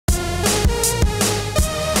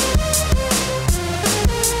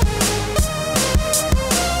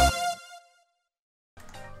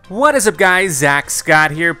What is up, guys? Zack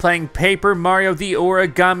Scott here, playing Paper Mario the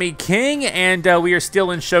Origami King, and we are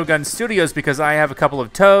still in Shogun Studios because I have a couple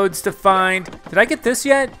of toads to find. Did I get this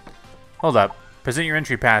yet? Hold up. Present your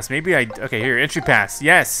entry pass. Maybe I... Okay, here, entry pass.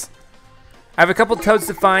 Yes. I have a couple toads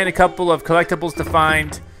to find, a couple of collectibles to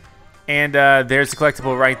find, and there's the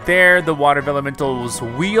collectible right there, the Water of Elemental's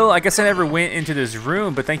wheel. I guess I never went into this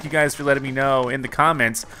room, but thank you guys for letting me know in the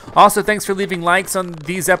comments. Also, thanks for leaving likes on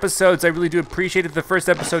these episodes. I really do appreciate it. The first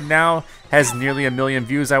episode now has nearly 1 million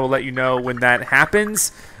views. I will let you know when that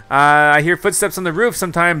happens. I hear footsteps on the roof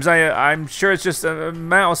sometimes. I'm sure it's just a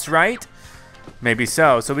mouse, right? Maybe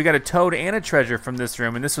so. So we got a toad and a treasure from this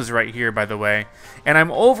room, and this was right here, by the way. And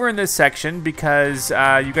I'm over in this section because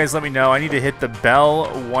you guys let me know I need to hit the bell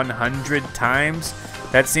 100 times.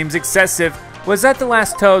 That seems excessive. Was that the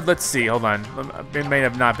last toad? Let's see. Hold on. It may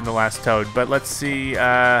have not been the last toad, but let's see.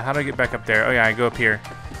 How do I get back up there? Oh, yeah, I go up here.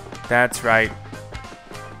 That's right.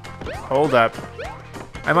 Hold up.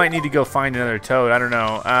 I might need to go find another toad. I don't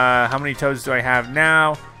know. How many toads do I have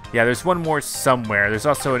now? Yeah, there's one more somewhere. There's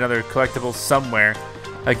also another collectible somewhere.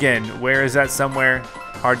 Again, where is that somewhere?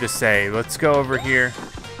 Hard to say. Let's go over here.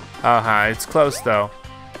 It's close though.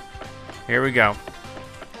 Here we go.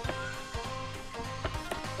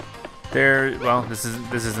 There. Well, this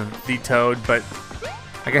isn't the toad, but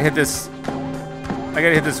I gotta hit this. I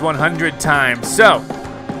gotta hit this 100 times. So,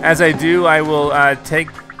 as I do, I will take.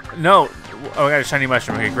 No. Oh, I got a shiny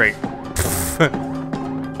mushroom. Okay, great.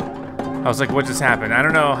 I was like, what just happened? I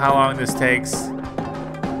don't know how long this takes.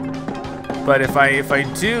 But if I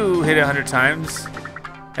do hit it 100 times,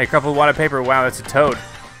 a couple of water paper, wow, that's a toad.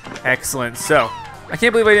 Excellent. So, I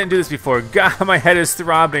can't believe I didn't do this before. God, my head is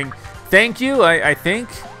throbbing. Thank you, I think.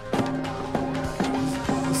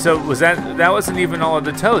 So, that wasn't even all of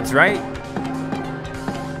the toads, right?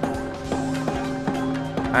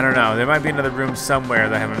 I don't know. There might be another room somewhere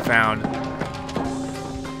that I haven't found.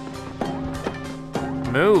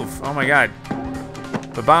 Move. Oh my god.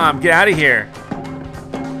 Ba-bomb, get out of here.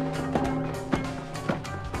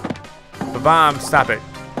 Ba-bomb, stop it.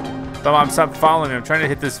 Ba-bomb, stop following me. I'm trying to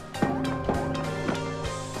hit this.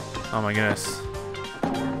 Oh my goodness.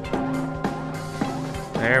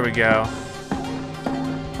 There we go.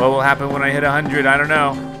 What will happen when I hit 100? I don't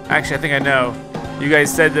know. Actually, I think I know. You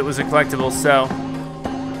guys said that was a collectible, so.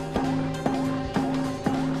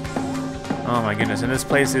 Oh my goodness, and this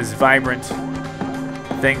place is vibrant.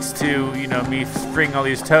 Thanks to, you know, me freeing all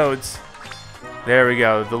these toads. There we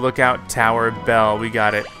go. The lookout tower bell. We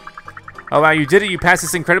got it. Oh, wow, you did it. You passed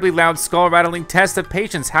this incredibly loud skull-rattling test of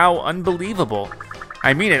patience. How unbelievable.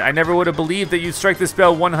 I mean it. I never would have believed that you'd strike this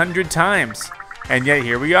bell 100 times. And yet,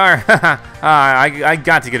 here we are. I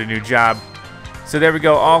got to get a new job. So there we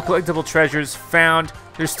go. All collectible treasures found.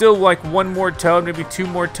 There's still, like, one more toad, maybe 2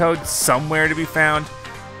 more toads somewhere to be found.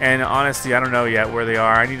 And honestly, I don't know yet where they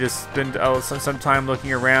are. I need to spend some time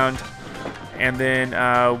looking around, and then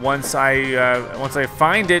once I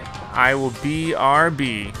find it, I will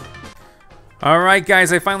BRB. All right,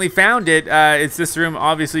 guys, I finally found it. It's this room.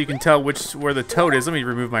 Obviously, you can tell where the toad is. Let me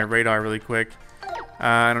remove my radar really quick.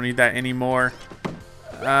 I don't need that anymore.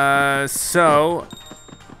 So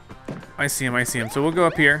I see him. I see him. So we'll go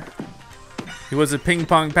up here. He was a ping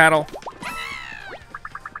pong paddle.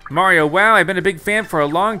 Mario, wow, I've been a big fan for a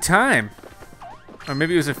long time. Or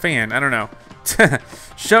maybe he was a fan, I don't know.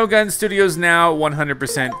 Shogun Studios now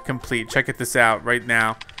 100% complete. Check this out right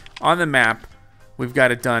now. On the map, we've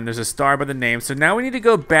got it done. There's a star by the name. So now we need to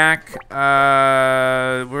go back,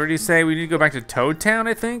 where did he say? We need to go back to Toad Town,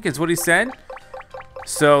 I think, is what he said.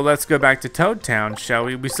 So let's go back to Toad Town, shall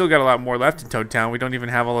we? We still got a lot more left in Toad Town. We don't even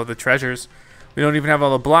have all of the treasures. We don't even have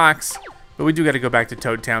all the blocks. But we do got to go back to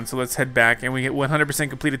Toad Town, so let's head back. And we get 100%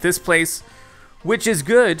 complete at this place, which is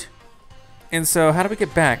good. And so, how do we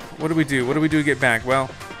get back? What do we do? What do we do to get back? Well,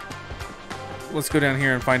 let's go down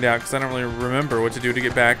here and find out, because I don't really remember what to do to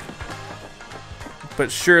get back. But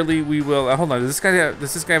surely we will. Hold on, does this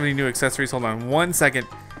guy have any new accessories? Hold on 1 second.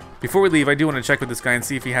 Before we leave, I do want to check with this guy and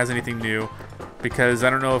see if he has anything new, because I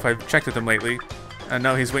don't know if I've checked with him lately.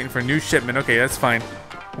 No, he's waiting for a new shipment. Okay, that's fine.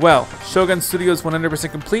 Well, Shogun Studios 100%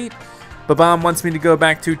 complete. Ba-bomb wants me to go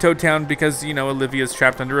back to Toad Town because, you know, Olivia's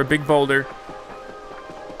trapped under a big boulder.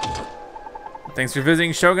 Thanks for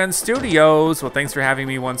visiting Shogun Studios. Well, thanks for having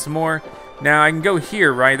me once more. Now, I can go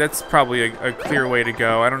here, right? That's probably a clear way to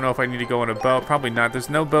go. I don't know if I need to go on a boat. Probably not. There's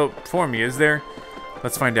no boat for me, is there?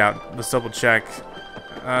 Let's find out. Let's double check.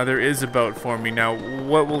 There is a boat for me. Now,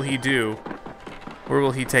 what will he do? Where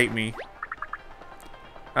will he take me?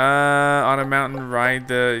 On a mountain ride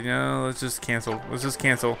let's just cancel. Let's just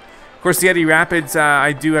cancel. Of course, the Yeti Rapids,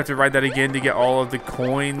 I do have to ride that again to get all of the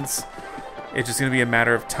coins. It's just going to be a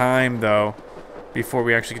matter of time, though, before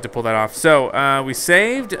we actually get to pull that off. So, we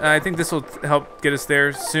saved. I think this will help get us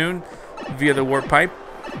there soon via the warp pipe.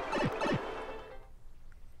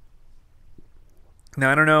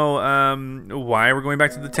 Now, I don't know why we're going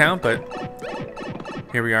back to the town, but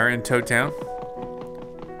here we are in Toad Town.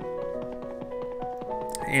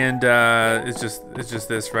 And it's just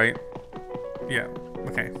this, right? Yeah,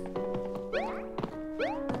 okay.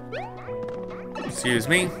 Excuse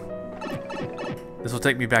me. This will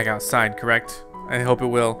take me back outside, correct? I hope it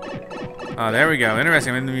will. Oh, there we go.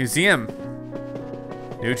 Interesting. I'm in the museum.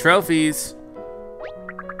 New trophies.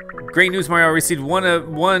 Great news, Mario. I received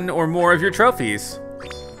one or more of your trophies.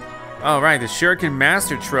 All right, the Shuriken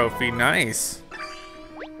Master Trophy. Nice.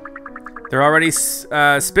 They're already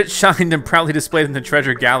spit-shined and proudly displayed in the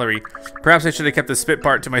treasure gallery. Perhaps I should have kept the spit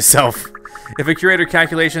part to myself. If a curator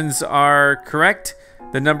calculations are correct,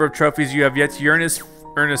 the number of trophies you have yet to earn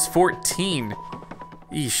is 14.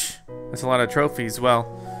 Eesh, that's a lot of trophies.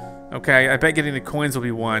 Well, okay, I bet getting the coins will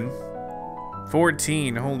be one.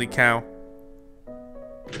 14, holy cow.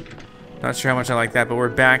 Not sure how much I like that, but we're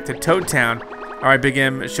back to Toad Town. All right, Big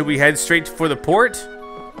M, should we head straight for the port?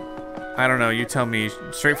 I don't know, you tell me.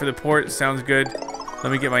 Straight for the port, sounds good.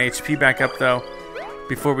 Let me get my HP back up, though,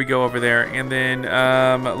 before we go over there. And then,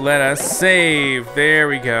 let us save. There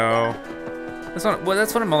we go. That's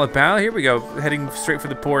what I'm all about. Here we go, heading straight for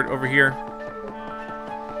the port over here.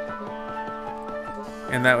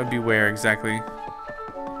 And that would be where exactly?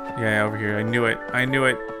 Yeah, over here. I knew it. I knew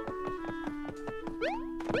it.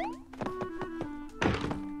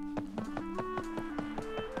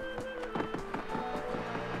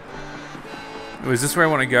 Oh, is this where I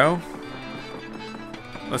want to go?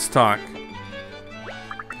 Let's talk.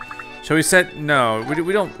 Shall we set? No,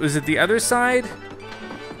 we don't. Is it the other side?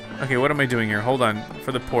 Okay, what am I doing here? Hold on.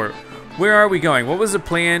 For the port. Where are we going? What was the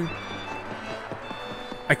plan?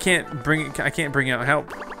 I can't bring out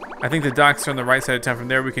help. I think the docks are on the right side of town. From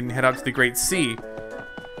there, we can head out to the Great Sea.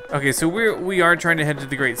 Okay, so we are trying to head to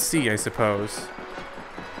the Great Sea, I suppose.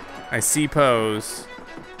 I suppose.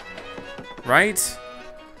 Right?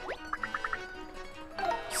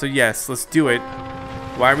 So yes, let's do it.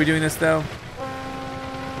 Why are we doing this, though?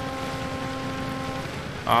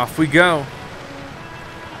 Off we go.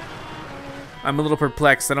 I'm a little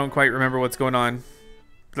perplexed. I don't quite remember what's going on.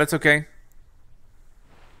 But that's okay.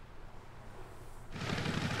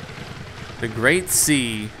 The Great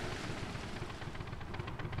Sea.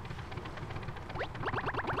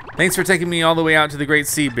 Thanks for taking me all the way out to the Great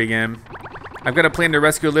Sea, Big M. I've got a plan to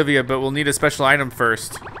rescue Olivia, but we'll need a special item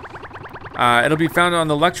first. It'll be found on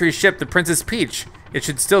the luxury ship, the Princess Peach. It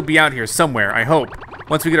should still be out here somewhere, I hope.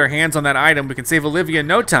 Once we get our hands on that item, we can save Olivia in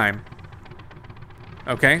no time.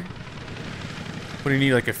 Okay. What do you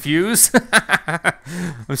need, like a fuse?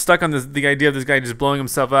 I'm stuck on the idea of this guy just blowing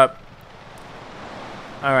himself up.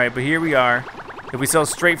 Alright, but here we are. If we sail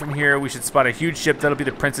straight from here, we should spot a huge ship. That'll be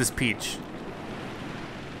the Princess Peach.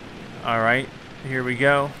 Alright, here we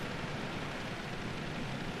go.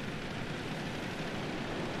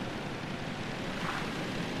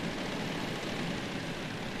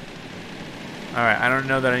 Alright, I don't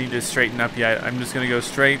know that I need to straighten up yet. I'm just going to go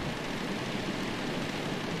straight.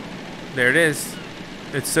 There it is.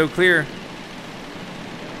 It's so clear.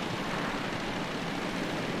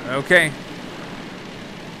 Okay.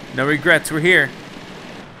 No regrets, we're here.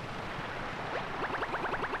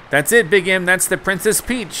 That's it, Big M. That's the Princess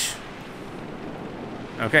Peach.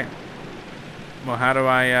 Okay. Well, how do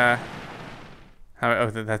I,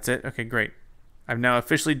 oh, that's it? Okay, great. I've now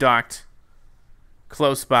officially docked.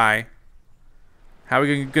 Close by. How are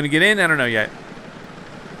we gonna get in? I don't know yet.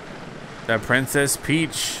 The Princess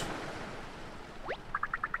Peach.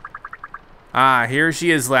 Ah, here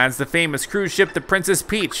she is, lads. The famous cruise ship, the Princess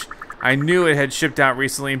Peach. I knew it had shipped out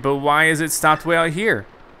recently, but why is it stopped way out here?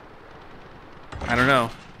 I don't know.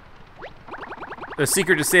 The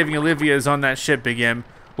secret to saving Olivia is on that ship, Big M.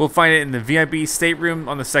 We'll find it in the VIP stateroom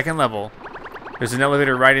on the 2nd level. There's an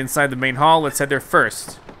elevator right inside the main hall. Let's head there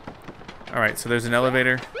first. Alright, so there's an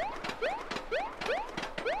elevator.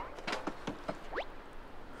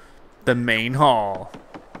 The main hall.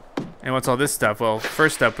 And what's all this stuff? Well,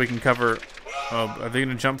 first up, we can cover... Oh, are they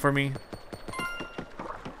gonna jump for me?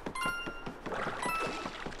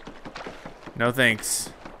 No thanks.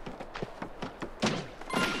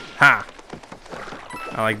 Ha!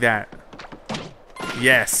 I like that.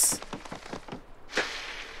 Yes!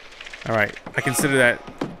 Alright, I consider that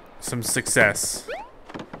some success.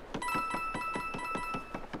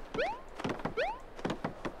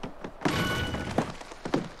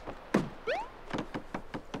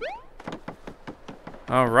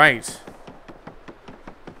 Alright.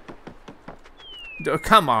 Oh,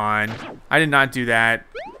 come on. I did not do that.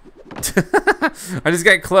 I just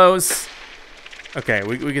got close. Okay,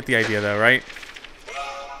 we get the idea though, right?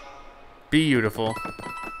 Beautiful.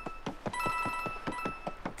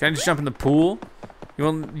 Can I just jump in the pool? You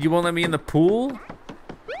won't let me in the pool?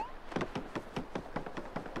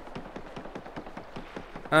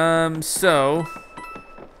 So.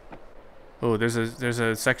 Oh, there's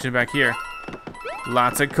a section back here.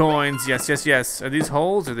 Lots of coins. Yes, yes, yes. Are these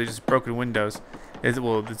holes or are they just broken windows?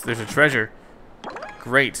 Well, there's a treasure.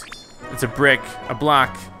 Great. It's a brick, a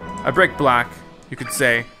block, a brick block, you could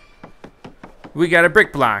say. We got a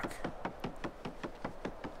brick block.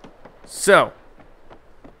 So.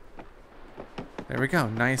 There we go.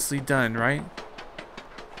 Nicely done, right?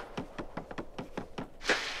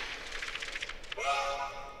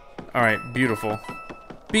 All right, beautiful.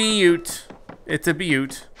 Beaut. It's a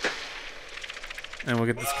beaut. And we'll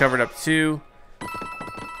get this covered up too.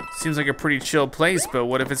 Seems like a pretty chill place, but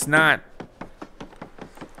what if it's not?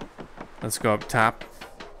 Let's go up top.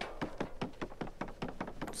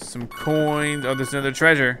 Some coins. Oh, there's another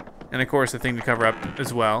treasure. And of course, a thing to cover up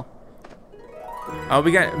as well. Oh,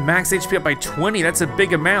 we got max HP up by 20. That's a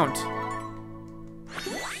big amount.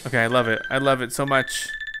 Okay, I love it. I love it so much.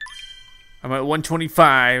 I'm at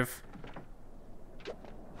 125.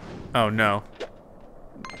 Oh, no.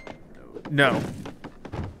 No.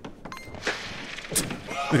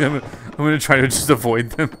 I'm gonna try to just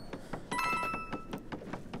avoid them.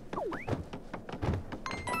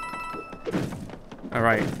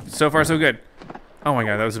 Alright, so far so good. Oh my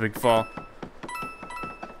god, that was a big fall.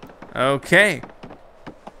 Okay.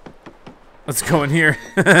 Let's go in here.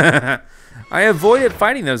 I avoided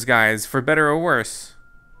fighting those guys, for better or worse.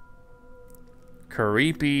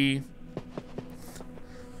 Creepy.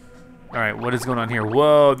 Alright, what is going on here?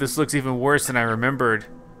 Whoa, this looks even worse than I remembered.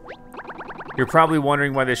 You're probably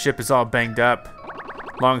wondering why the ship is all banged up.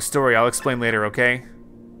 Long story, I'll explain later, okay?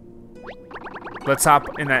 Let's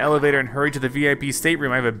hop in that elevator and hurry to the VIP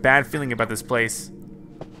stateroom. I have a bad feeling about this place.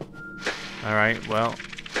 Alright, well.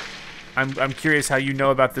 I'm curious how you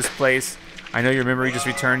know about this place. I know your memory just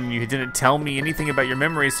returned and you didn't tell me anything about your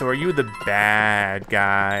memory, so are you the bad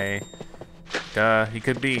guy? Duh, he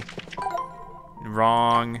could be.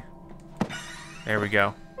 Wrong. There we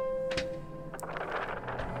go.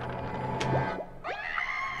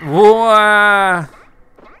 Whoa!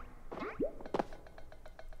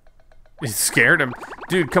 You scared him.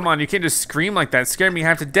 Dude, come on, you can't just scream like that. It scared me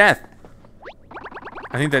half to death.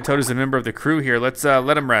 I think that Toad is a member of the crew here. Let's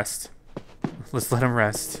let him rest. Let's let him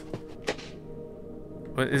rest.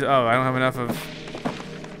 What is, oh, I don't have enough of...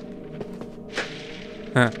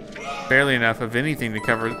 barely enough of anything to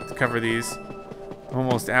cover these. I'm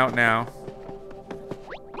almost out now.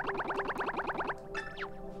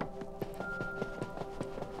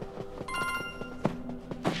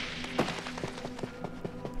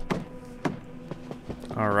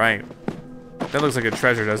 Alright. That looks like a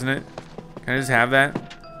treasure, doesn't it? Can I just have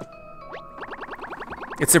that?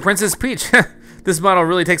 It's the Princess Peach! This model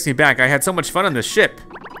really takes me back. I had so much fun on this ship.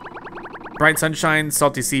 Bright sunshine,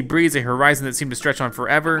 salty sea breeze, a horizon that seemed to stretch on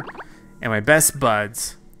forever, and my best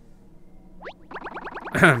buds.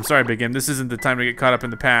 I'm sorry, Big M. This isn't the time to get caught up in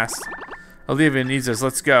the past. Olivia needs us.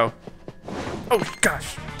 Let's go. Oh,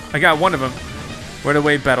 gosh. I got one of them. Right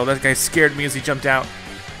away, battle. That guy scared me as he jumped out.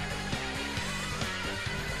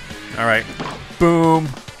 Alright. Boom.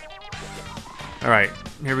 Alright.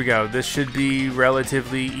 Here we go. This should be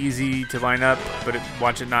relatively easy to line up, but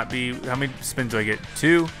watch it not be. How many spins do I get?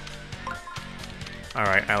 2?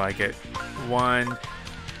 Alright, I like it. 1,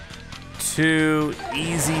 2,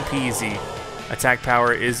 easy peasy. Attack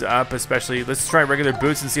power is up, especially. Let's try regular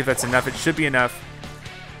boots and see if that's enough. It should be enough.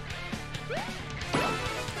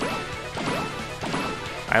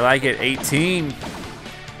 I like it. 18.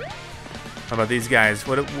 How about these guys?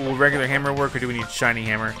 Will regular hammer work, or do we need shiny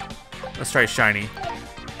hammer? Let's try shiny.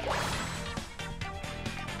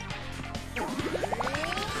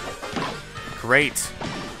 Great.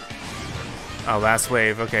 Oh, last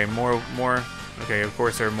wave. Okay, more. Okay, of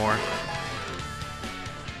course there are more.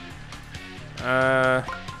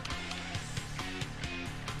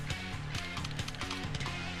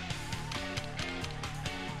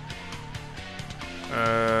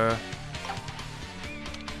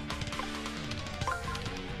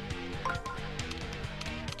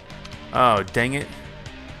 Oh, dang it.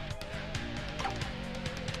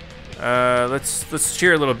 Let's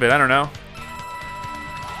cheer a little bit. I don't know.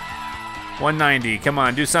 190. Come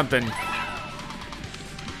on, do something.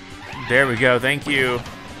 There we go. Thank you.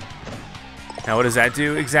 Now, what does that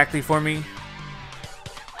do exactly for me?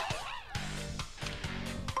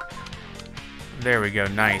 There we go.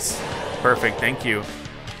 Nice. Perfect, thank you.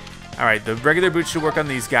 All right, the regular boots should work on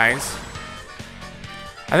these guys.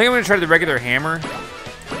 I think I'm gonna try the regular hammer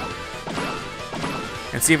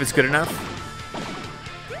and see if it's good enough.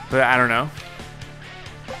 But I don't know.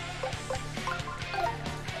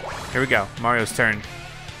 Here we go, Mario's turn.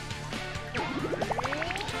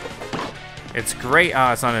 It's great.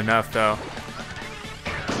 Oh, it's not enough though.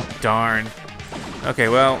 Darn. Okay,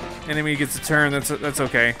 well, enemy gets a turn. That's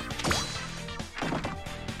okay.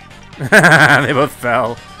 They both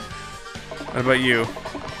fell. What about you?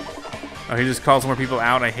 Oh, he just calls more people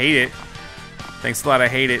out. I hate it. Thanks a lot. I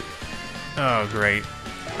hate it. Oh, great.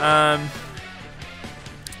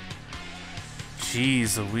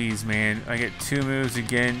 Jeez Louise, man. I get 2 moves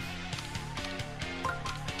again.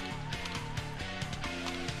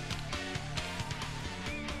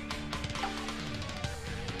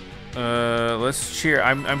 Let's cheer.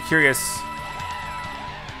 I'm curious.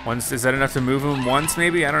 Once, is that enough to move him once,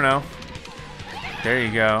 maybe? I don't know. There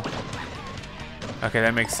you go. Okay,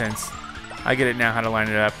 that makes sense. I get it now how to line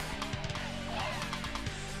it up.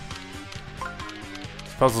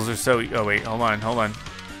 These puzzles are so... Oh, wait. Hold on.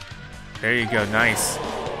 There you go. Nice.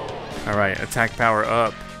 All right. Attack power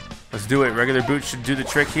up. Let's do it. Regular boots should do the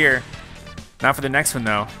trick here. Not for the next one,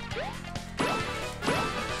 though.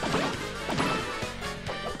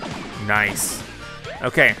 Nice.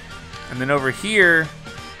 Okay. And then over here...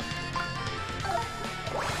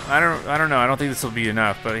 I don't know. I don't think this will be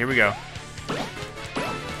enough, but here we go.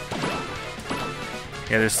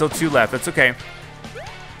 Yeah, there's still 2 left. That's okay.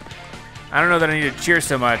 I don't know that I need to cheer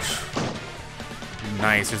so much.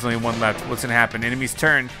 Nice. There's only 1 left. What's gonna happen? Enemy's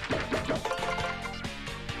turn.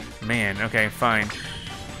 Man. Okay, fine.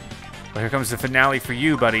 Well, here comes the finale for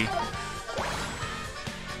you, buddy.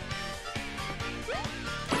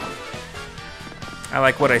 I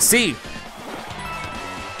like what I see.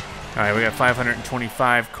 All right, we got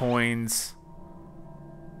 525 coins.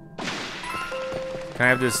 Can I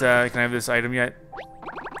have this? Can I have this item yet?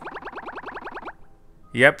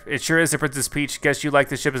 Yep, it sure is the Princess Peach. Guess you like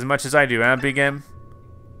the ship as much as I do, huh, Big M?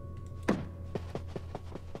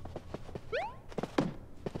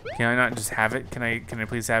 Can I not just have it? Can I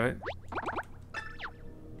please have it?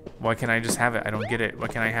 Why can't I just have it? I don't get it. Why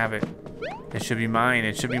can't I have it? It should be mine.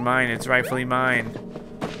 It should be mine. It's rightfully mine.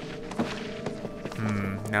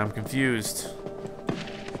 Now I'm confused.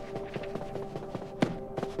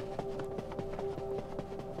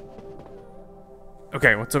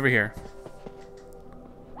 Okay, what's over here?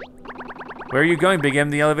 Where are you going, Big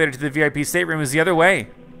M? The elevator to the VIP stateroom is the other way.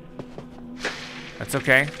 That's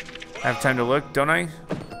okay. I have time to look, don't I?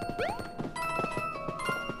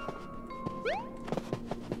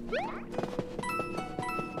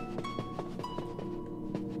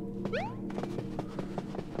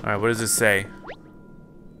 All right, what does this say?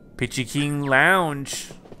 Peachy King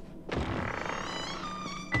Lounge.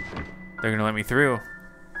 They're gonna let me through.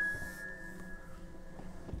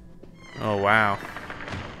 Oh, wow.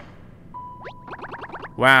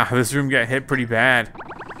 Wow, this room got hit pretty bad.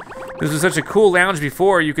 This was such a cool lounge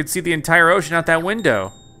before. You could see the entire ocean out that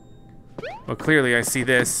window. Well, clearly I see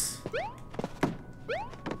this.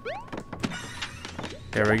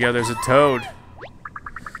 There we go, there's a toad.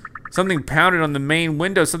 Something pounded on the main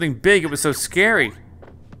window, something big. It was so scary.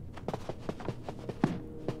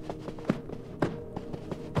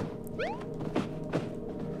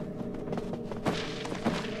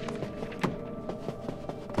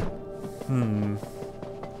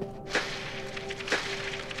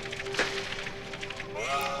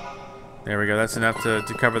 There we go, that's enough to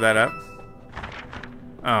cover that up.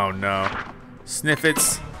 Oh no.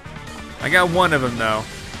 Sniffits. I got 1 of them though.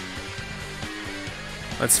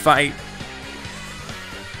 Let's fight.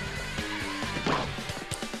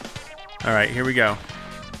 All right, here we go.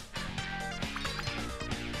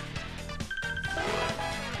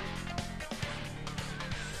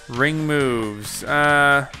 Ring moves.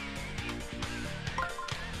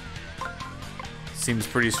 Seems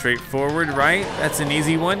pretty straightforward, right? That's an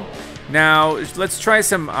easy one. Now, let's try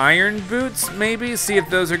some iron boots, maybe? See if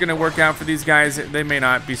those are gonna work out for these guys. They may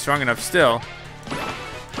not be strong enough still.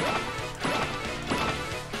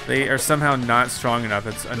 They are somehow not strong enough.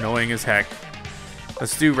 It's annoying as heck.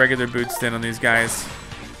 Let's do regular boots then on these guys.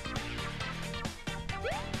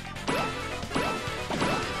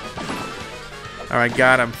 All right,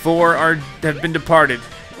 got them. 4 have been departed.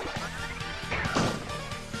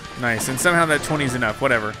 Nice, and somehow that 20 is enough.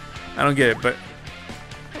 Whatever. I don't get it, but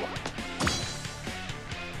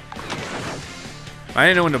I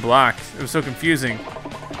didn't know when to block. It was so confusing.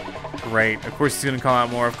 Great. Of course he's gonna call out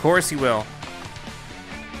more. Of course he will.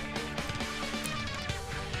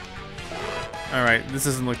 All right, this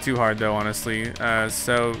doesn't look too hard though, honestly.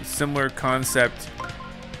 So similar concept.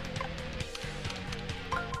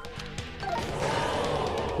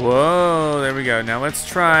 Whoa, there we go. Now let's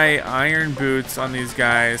try iron boots on these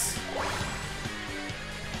guys.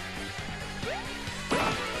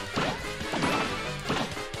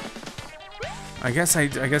 I guess they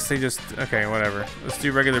just, okay, whatever. Let's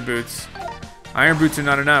do regular boots. Iron boots are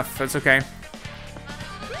not enough. That's okay.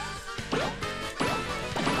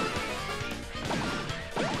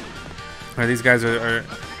 All right, these guys are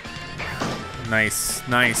nice,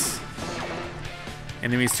 nice.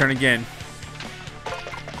 Enemy's turn again.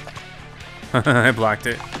 I blocked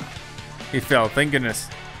it. He fell, thank goodness.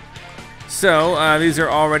 So, these are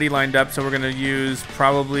already lined up, so we're gonna use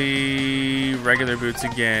probably regular boots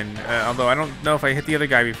again. Although I don't know if I hit the other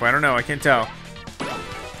guy before. I don't know, I can't tell.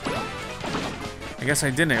 I guess I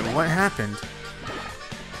didn't. What happened?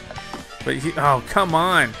 But he, oh, come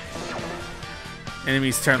on.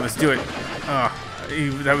 Enemy's turn, let's do it. Oh,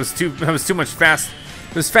 that was too much fast.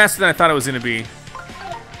 It was faster than I thought it was gonna be.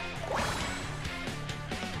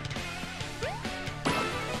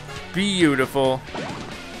 Beautiful.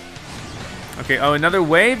 Okay, oh, another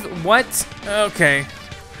wave? What? Okay.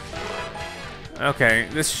 Okay,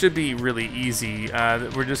 this should be really easy.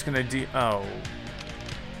 We're just gonna do, oh.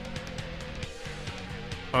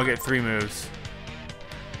 I'll get 3 moves.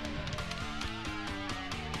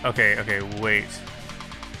 Okay, okay, wait.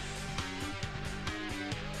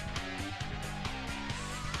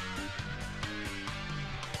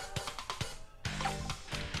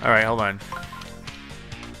 All right, hold on.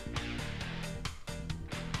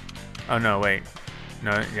 Oh no, wait.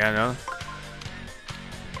 No, yeah, no.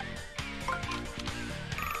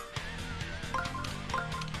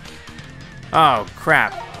 Oh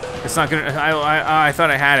crap! It's not gonna. I thought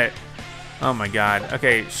I had it. Oh my god.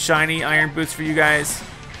 Okay, shiny iron boots for you guys.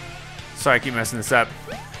 Sorry, I keep messing this up.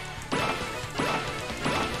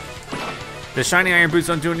 The shiny iron boots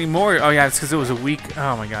don't do any more. Oh yeah, it's because it was a weak.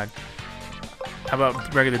 Oh my god. How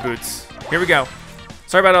about regular boots? Here we go.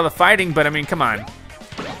 Sorry about all the fighting, but I mean, come on.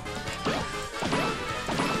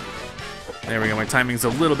 There we go, my timing's a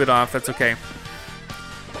little bit off, that's okay.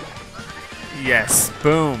 Yes,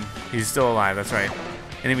 boom. He's still alive, that's right.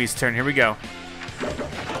 Enemy's turn, here we go.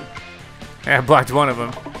 I blocked one of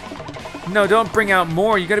them. No, don't bring out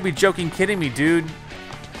more, you gotta be joking, kidding me, dude.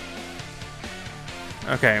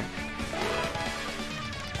 Okay.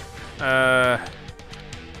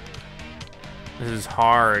 This is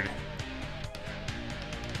hard.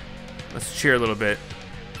 Let's cheer a little bit.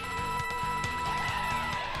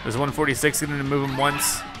 There's 146, gonna move him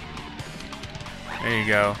once. There you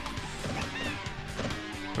go.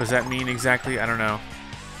 What does that mean exactly? I don't know.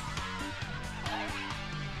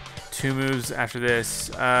 2 moves after this.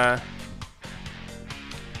 Oh,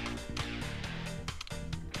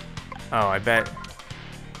 I bet.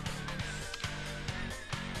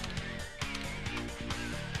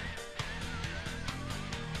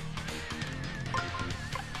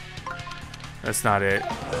 That's not it.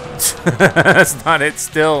 That's not it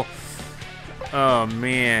still. Oh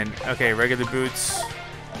man. Okay, regular boots.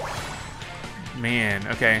 Man,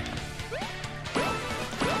 okay.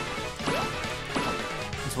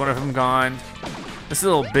 Is one of them gone? This is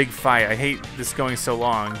a little big fight. I hate this going so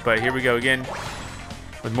long, but here we go again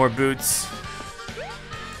with more boots.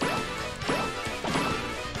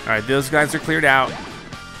 Alright, those guys are cleared out.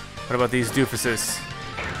 What about these doofuses?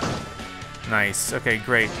 Nice. Okay,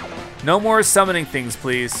 great. No more summoning things,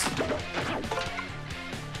 please.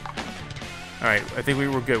 Alright, I think we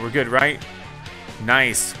were good. We're good, right?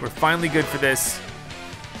 Nice. We're finally good for this.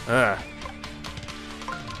 Ugh.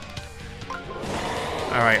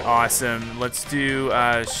 Alright, awesome. Let's do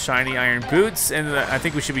shiny iron boots, and I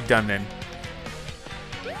think we should be done then.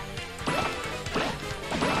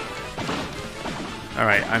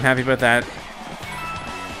 Alright, I'm happy about that.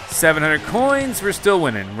 700 coins. We're still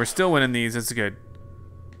winning. We're still winning these. That's good.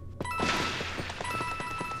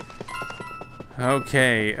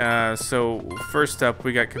 Okay, so first up,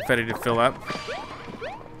 we got confetti to fill up.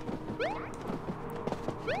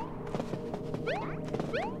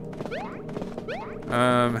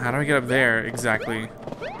 How do I get up there exactly?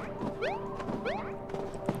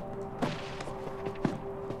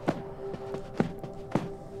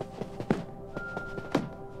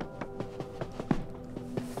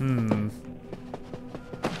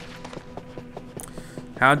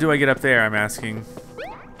 How do I get up there, I'm asking?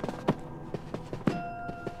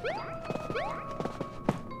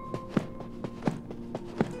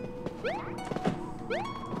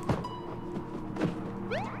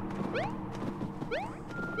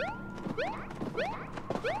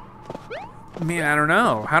 Man, I don't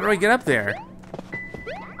know. How do I get up there?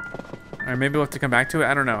 Or maybe we'll have to come back to it.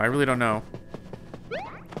 I don't know. I really don't know.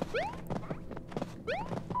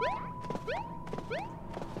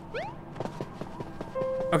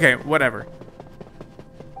 Okay, whatever.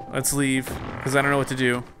 Let's leave, because I don't know what to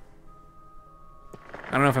do.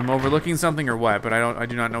 I don't know if I'm overlooking something or what, but I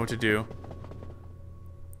do not know what to do.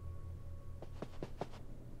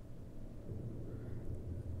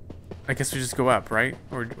 I guess we just go up, right?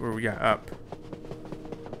 Or yeah, up.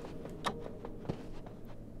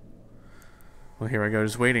 Well, here I go,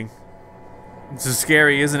 just waiting. This is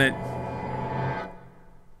scary, isn't it?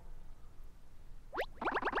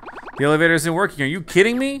 The elevator isn't working. Are you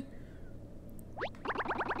kidding me?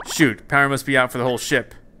 Shoot, power must be out for the whole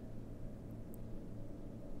ship.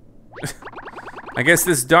 I guess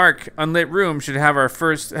this dark, unlit room should have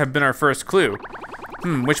been our first clue.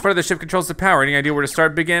 Which part of the ship controls the power? Any idea where to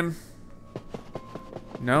start, Big M?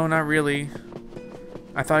 No, not really.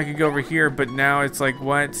 I thought I could go over here, but now it's like,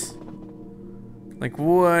 what? Like,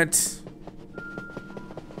 what?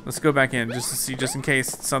 Let's go back in, just to see, just in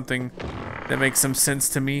case it's something that makes some sense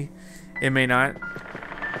to me. It may not.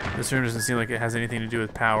 This room doesn't seem like it has anything to do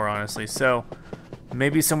with power, honestly. So,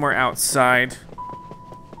 maybe somewhere outside.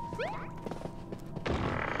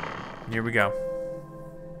 Here we go.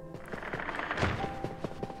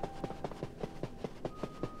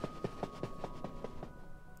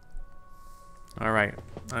 Alright,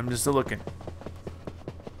 I'm just looking.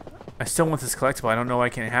 I still want this collectible. I don't know why I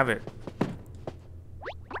can't have it.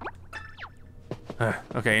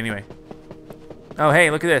 Okay, anyway. Oh,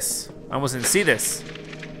 hey, look at this. I almost didn't see this.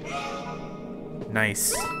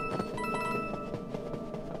 Nice.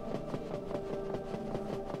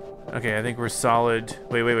 Okay, I think we're solid.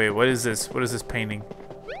 Wait. What is this? What is this painting?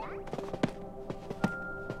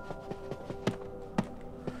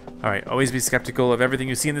 Alright, always be skeptical of everything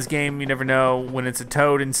you see in this game. You never know when it's a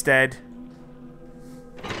toad instead.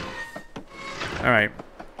 Alright.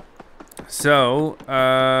 So,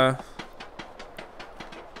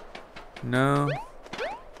 no.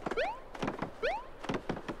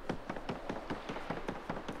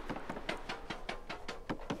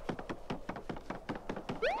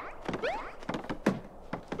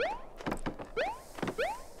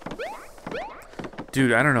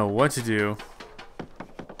 Dude, I don't know what to do.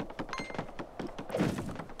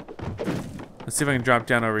 Let's see if I can drop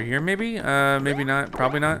down over here, maybe? Maybe not.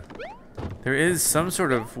 Probably not. There is some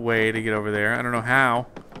sort of way to get over there. I don't know how.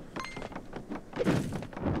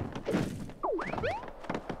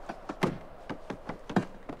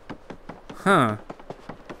 Huh.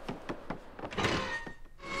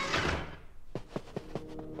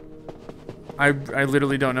 I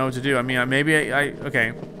literally don't know what to do. I mean, maybe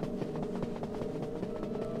okay.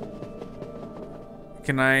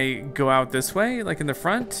 Can I go out this way, like in the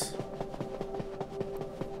front?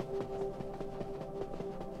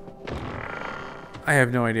 I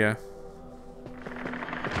have no idea.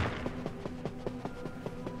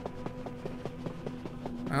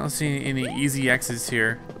 I don't see any easy X's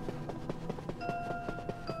here.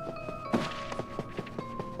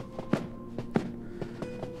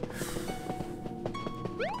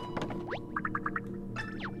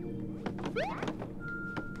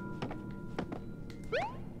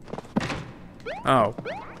 Oh,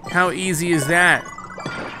 how easy is that?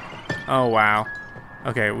 Oh, wow.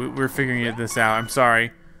 Okay, we're figuring this out. I'm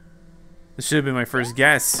sorry. This should have been my first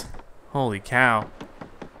guess. Holy cow.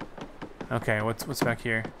 Okay, what's back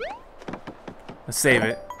here? Let's save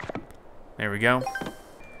it. There we go.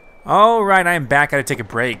 All right, I'm back. I had to take a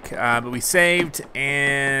break, but we saved,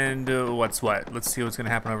 and what's what? Let's see what's gonna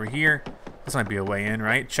happen over here. This might be a way in,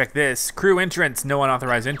 right? Check this. Crew entrance, no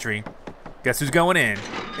unauthorized entry. Guess who's going in?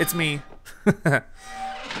 It's me.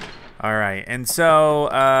 All right, and so,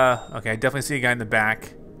 okay, I definitely see a guy in the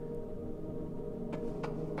back.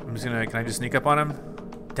 I'm just gonna, can I just sneak up on him?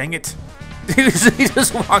 Dang it. He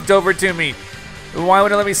just walked over to me. Why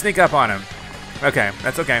would it let me sneak up on him? Okay,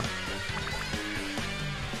 that's okay.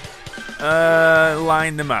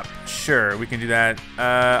 Line them up. Sure, we can do that.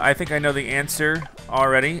 I think I know the answer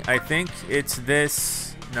already. I think it's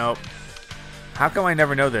this. Nope. How come I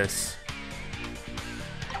never know this?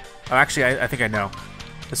 Oh, actually, I think I know.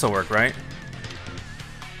 This'll work, right?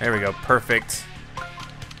 There we go. Perfect.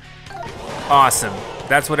 Awesome.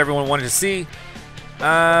 That's what everyone wanted to see.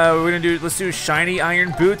 Let's do shiny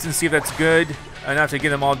iron boots and see if that's good enough to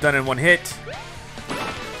get them all done in one hit.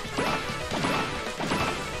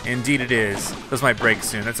 Indeed it is. Those might break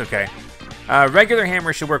soon. That's okay. Regular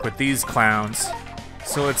hammer should work with these clowns.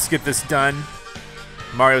 So let's get this done.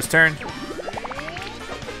 Mario's turn.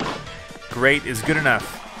 Great is good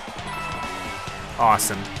enough.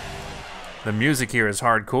 Awesome. The music here is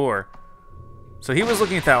hardcore. So he was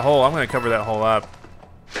looking at that hole. I'm gonna cover that hole up.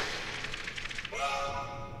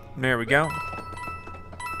 There we go.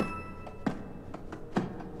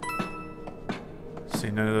 See,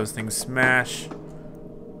 none of those things smash.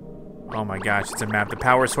 Oh my gosh, it's a map. The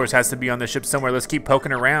power source has to be on the ship somewhere. Let's keep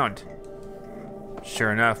poking around.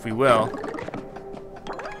 Sure enough, we will.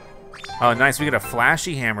 Oh, nice, we got a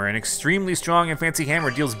flashy hammer. An extremely strong and fancy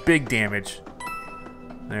hammer deals big damage.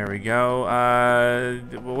 There we go.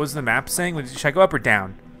 What was the map saying? Should I go up or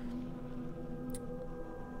down?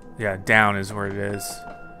 Yeah, down is where it is.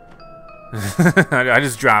 I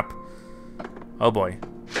just drop. Oh boy.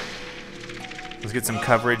 Let's get some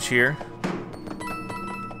coverage here.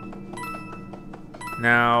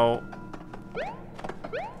 Now,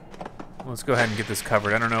 let's go ahead and get this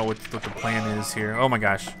covered. I don't know what the plan is here. Oh my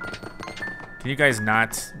gosh. Can you guys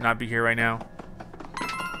not be here right now?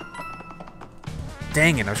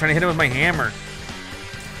 Dang it, I was trying to hit him with my hammer.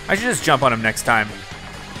 I should just jump on him next time.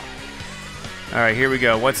 All right, here we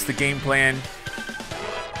go. What's the game plan?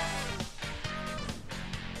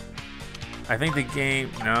 I think the game,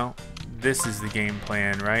 no, this is the game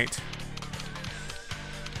plan, right?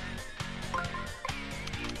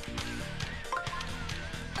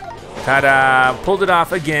 Ta-da, pulled it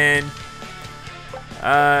off again.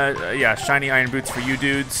 Yeah, shiny iron boots for you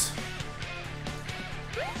dudes.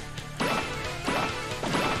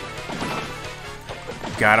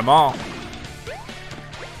 Got them all.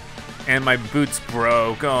 And my boots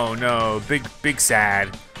broke. Oh no, big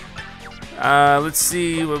sad. Let's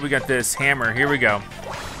see what we got. This hammer. Here we go.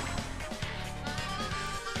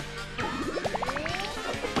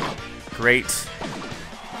 Great.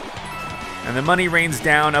 And the money rains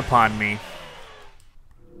down upon me.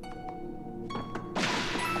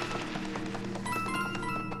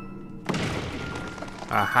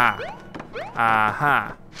 Aha.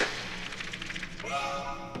 Aha.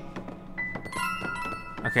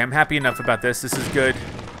 Okay, I'm happy enough about this. This is good.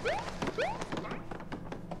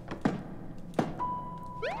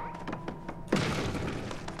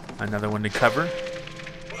 Another one to cover.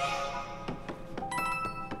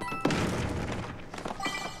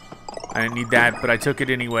 I didn't need that, but I took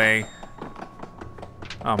it anyway.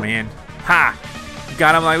 Oh man. Ha!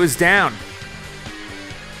 Got him while I was down.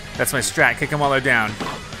 That's my strat. Kick him while they're down.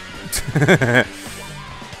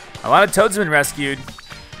 A lot of toads have been rescued.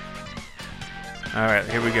 All right,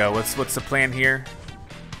 here we go. What's the plan here?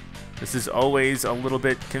 This is always a little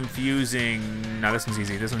bit confusing. No, this one's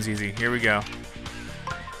easy. This one's easy. Here we go.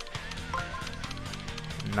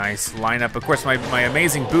 Nice lineup. Of course, my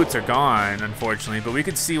amazing boots are gone, unfortunately, but we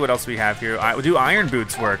could see what else we have here. Do iron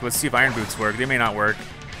boots work? Let's see if iron boots work. They may not work.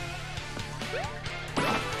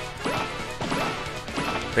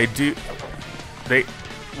 They do.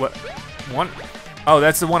 What? One? Oh,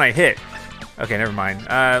 that's the one I hit. Okay, never mind.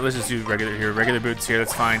 Let's just do regular boots here.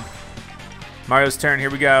 That's fine. Mario's turn.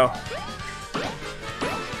 Here we go.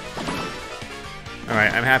 All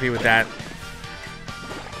right, I'm happy with that.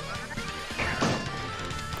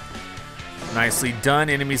 Nicely done.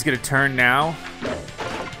 Enemies get a turn now.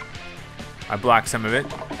 I blocked some of it.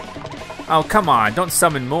 Oh, come on. Don't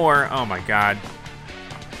summon more. Oh, my God.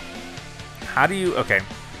 How do you... Okay.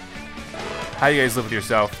 How do you guys live with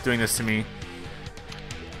yourself doing this to me?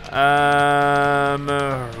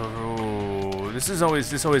 This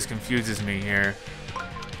always confuses me here.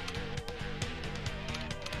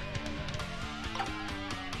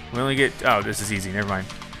 We only get... Oh, this is easy. Never mind.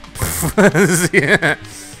 Yeah.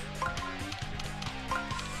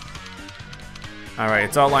 All right,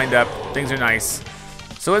 it's all lined up. Things are nice.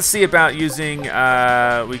 So let's see about using, we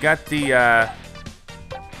got the,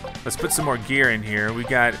 let's put some more gear in here. We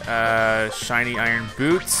got shiny iron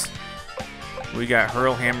boots. We got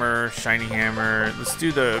hurl hammer, shiny hammer. Let's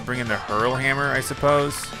do bring in the hurl hammer, I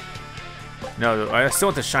suppose. No, I still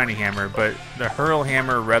want the shiny hammer, but the hurl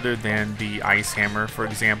hammer rather than the ice hammer, for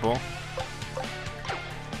example.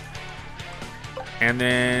 And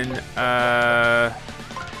then,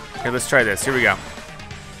 here, let's try this. Here we go.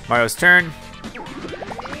 Mario's turn.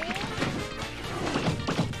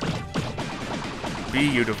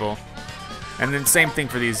 Beautiful. And then same thing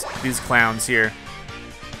for these clowns here.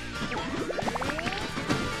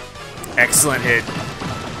 Excellent hit.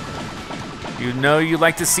 You know you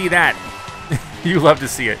like to see that. You love to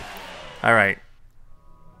see it. All right.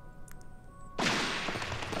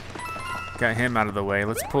 Got him out of the way.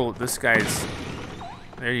 Let's pull this guy's...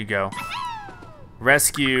 There you go.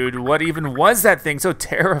 Rescued. What even was that thing? So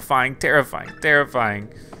terrifying, terrifying,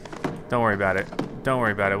 terrifying. Don't worry about it. Don't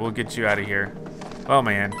worry about it. We'll get you out of here. Oh,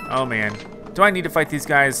 man. Oh, man. Do I need to fight these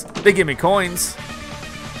guys? They give me coins.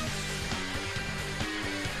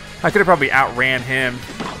 I could have probably outran him.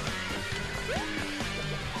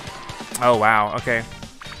 Oh, wow. Okay.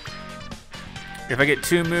 If I get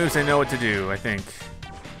 2 moves, I know what to do, I think.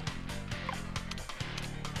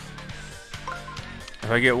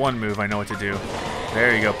 If I get 1 move, I know what to do.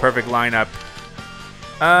 There you go. Perfect lineup.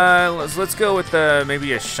 Let's go with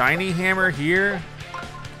maybe a shiny hammer here.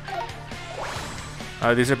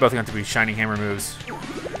 These are both going to be shiny hammer moves.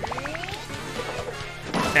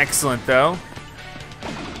 Excellent, though.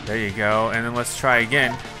 There you go. And then let's try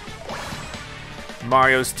again.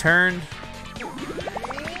 Mario's turn.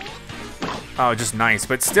 Oh, just nice.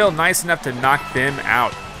 But still nice enough to knock them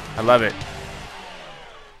out. I love it.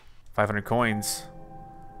 500 coins.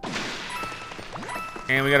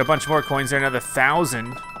 And we got a bunch more coins there. Another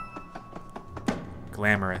 1,000.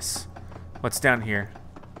 Glamorous. What's down here?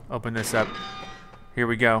 Open this up. Here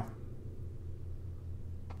we go.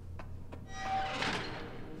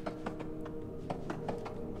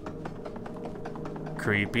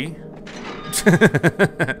 Creepy.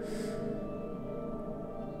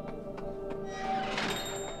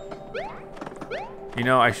 You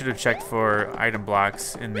know, I should have checked for item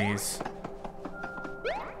blocks in these.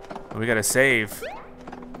 We gotta save.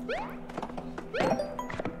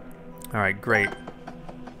 Alright, great.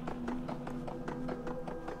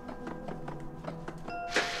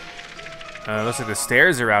 Looks like the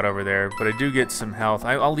stairs are out over there, but I do get some health.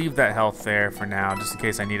 I'll leave that health there for now, just in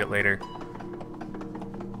case I need it later.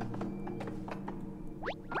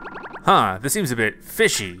 Huh, this seems a bit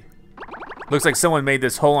fishy. Looks like someone made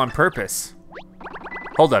this hole on purpose.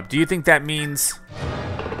 Hold up, do you think that means...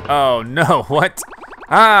 Oh no, what?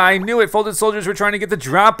 Ah, I knew it, folded soldiers were trying to get the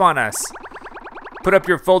drop on us. Put up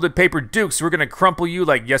your folded paper dukes, we're gonna crumple you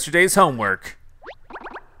like yesterday's homework.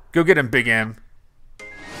 Go get him, Big M.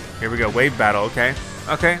 Here we go, wave battle, okay.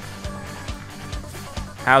 Okay.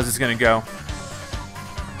 How's this gonna go?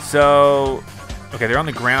 So, okay, they're on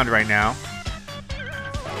the ground right now.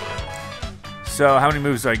 So, how many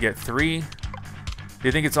moves do I get? 3? Do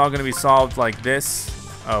you think it's all gonna be solved like this?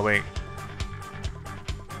 Oh, wait.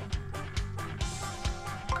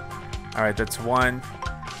 All right, that's 1.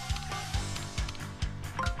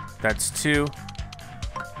 That's 2.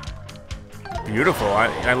 Beautiful,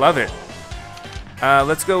 I love it.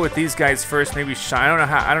 Let's go with these guys first. Maybe I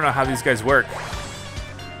don't know how these guys work.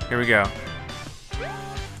 Here we go.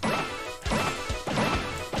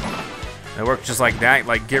 They work just like that.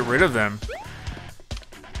 Like, get rid of them.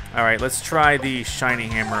 All right, let's try the shiny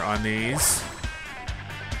hammer on these.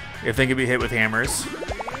 If they can be hit with hammers.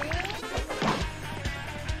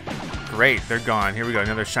 Great, they're gone. Here we go,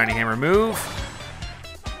 another shiny hammer move.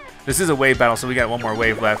 This is a wave battle, so we got 1 more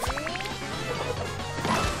wave left.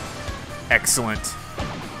 Excellent.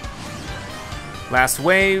 Last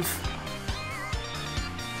wave.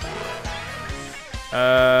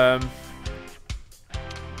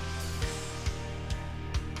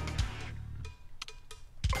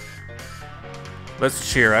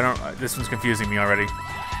 Let's cheer. This one's confusing me already.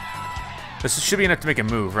 This should be enough to make a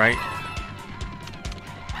move, right?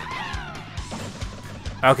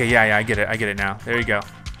 Okay, yeah, I get it now. There you go.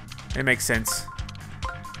 It makes sense.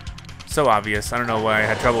 So obvious. I don't know why I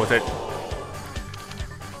had trouble with it.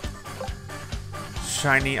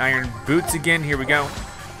 Shiny iron boots again. Here we go.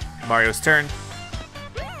 Mario's turn.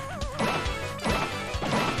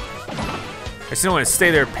 I just don't want to stay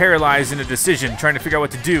there paralyzed in a decision, trying to figure out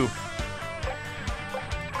what to do.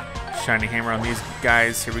 Shiny hammer on these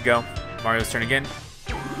guys. Here we go. Mario's turn again.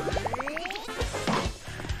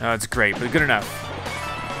 Oh, it's great, but good enough.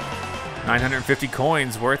 950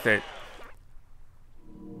 coins, worth it.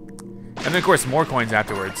 And then, of course, more coins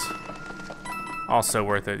afterwards. Also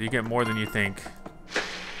worth it. You get more than you think.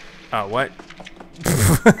 Oh, what?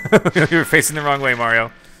 You were facing the wrong way,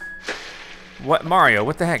 Mario. What, Mario?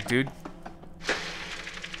 What the heck, dude?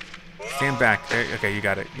 Stand back. There, okay, you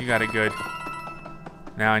got it. You got it good.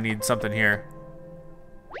 Now I need something here.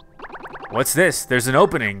 What's this? There's an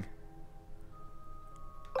opening.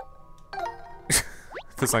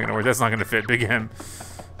 That's not gonna work. That's not gonna fit Big M.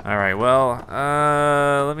 All right. Well,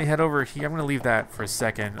 let me head over here. I'm gonna leave that for a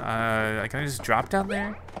second. Can I just drop down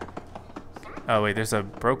there? Oh wait, there's a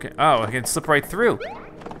broken. Oh, I can slip right through.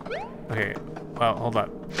 Okay. Well, hold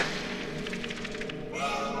up.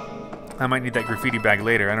 I might need that graffiti bag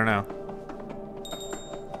later. I don't know.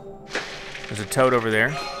 There's a toad over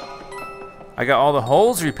there. I got all the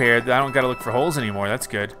holes repaired. I don't gotta look for holes anymore. That's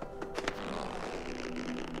good.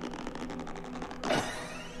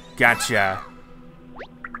 Gotcha.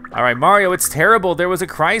 All right, Mario, it's terrible. There was a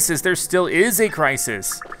crisis. There still is a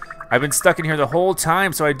crisis. I've been stuck in here the whole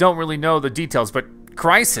time, so I don't really know the details, but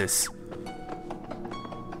crisis.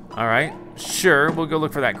 All right, sure, we'll go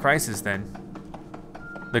look for that crisis then.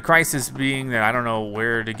 The crisis being that I don't know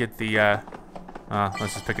where to get the,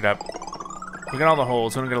 let's just pick it up. Look at all the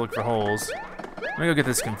holes, so I'm gonna look for holes. I'm gonna go get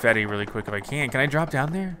this confetti really quick if I can. Can I drop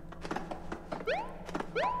down there?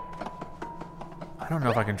 I don't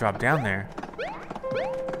know if I can drop down there.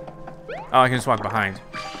 Oh, I can just walk behind.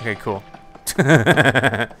 Okay, cool.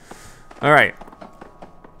 All right.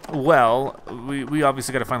 Well, we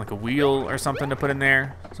obviously gotta find like a wheel or something to put in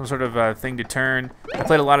there. Some sort of thing to turn. I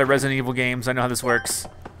played a lot of Resident Evil games. I know how this works.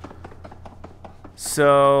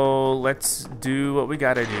 So let's do what we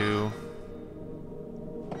gotta do.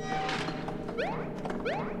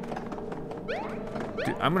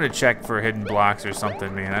 I'm gonna check for hidden blocks or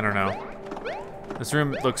something, man. I don't know. This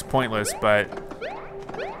room looks pointless, but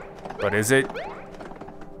is it?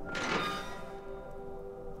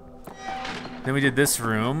 Then we did this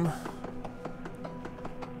room.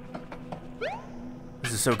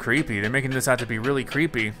 This is so creepy. They're making this out to be really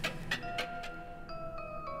creepy.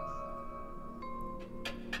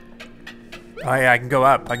 Oh yeah, I can go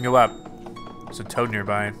up. I can go up. There's a toad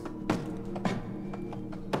nearby.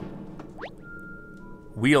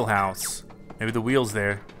 Wheelhouse. Maybe the wheel's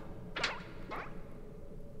there.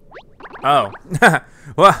 Oh.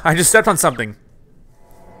 Well, I just stepped on something.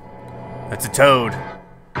 That's a toad.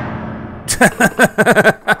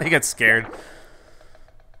 He got scared.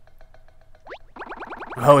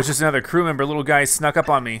 Oh, it's just another crew member. Little guy snuck up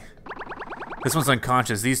on me. This one's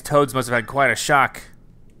unconscious. These toads must have had quite a shock.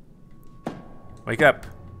 Wake up.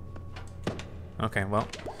 Okay, well,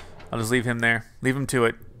 I'll just leave him there. Leave him to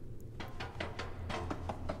it.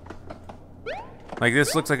 Like,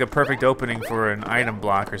 this looks like a perfect opening for an item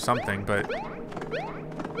block or something, but...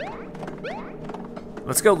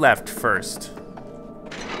 Let's go left first.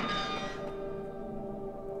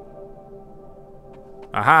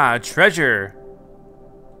 Aha, treasure!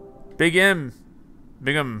 Big M.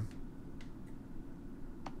 Big M.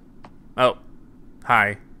 Oh,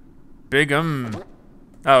 hi. Big M.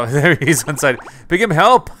 Oh, there he is on side. Big M,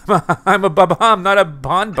 help! I'm a babam, not a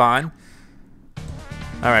bonbon.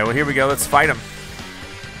 Alright, well, here we go. Let's fight him.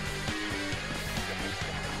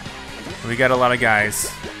 We got a lot of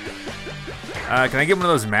guys. Can I get one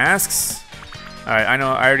of those masks? Alright, I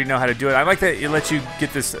already know how to do it. I like that it lets you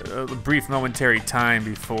get this brief momentary time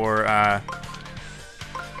before,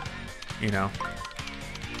 you know.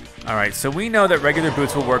 Alright, so we know that regular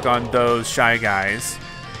boots will work on those shy guys.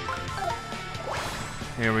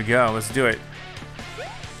 Here we go, let's do it.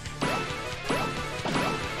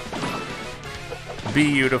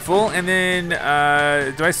 Beautiful, and then,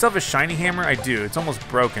 do I still have a shiny hammer? I do, it's almost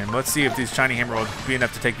broken. Let's see if this shiny hammer will be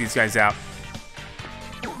enough to take these guys out.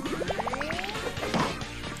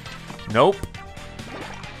 Nope.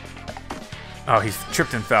 Oh, he's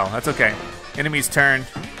tripped and fell, that's okay. Enemy's turn.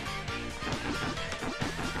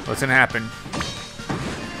 What's gonna happen?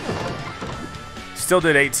 Still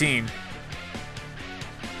did 18.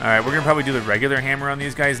 Alright, we're gonna probably do the regular hammer on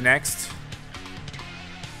these guys next.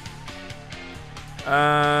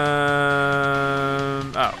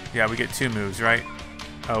 Oh, yeah, we get 2 moves, right?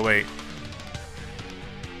 Oh, wait.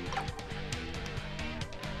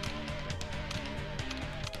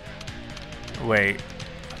 Wait.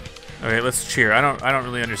 Okay, let's cheer. I don't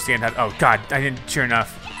really understand how. Oh God, I didn't cheer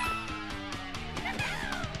enough.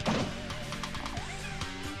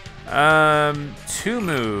 2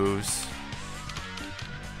 moves.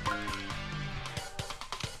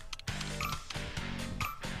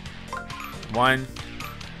 One,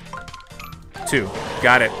 2.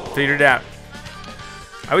 Got it. Figured it out.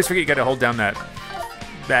 I always forget you gotta hold down that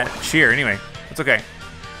cheer. Anyway, it's okay.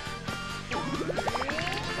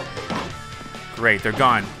 Great, they're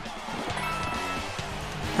gone.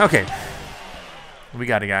 Okay. We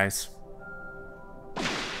got it, guys.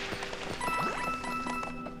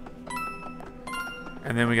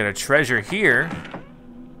 And then we got a treasure here.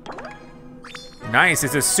 Nice,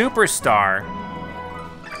 it's a superstar.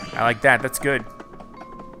 I like that, that's good.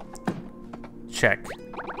 Check.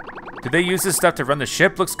 Did they use this stuff to run the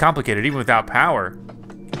ship? Looks complicated, even without power.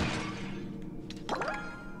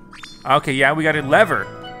 Okay, yeah, we got a lever.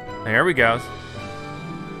 There we go.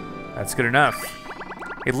 That's good enough.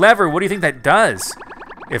 A lever, what do you think that does?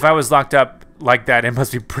 If I was locked up like that, it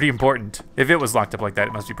must be pretty important. If it was locked up like that,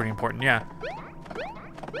 it must be pretty important, yeah.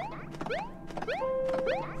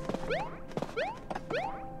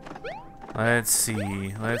 Let's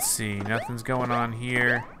see, nothing's going on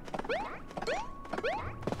here.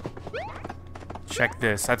 Check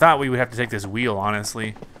this. I thought we would have to take this wheel,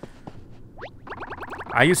 honestly.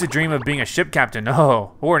 I used to dream of being a ship captain.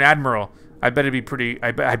 Oh, or an admiral. I bet I'd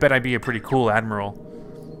be a pretty cool admiral.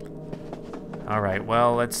 All right,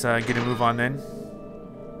 well, let's get a move on then.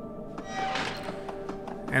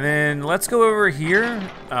 And then let's go over here.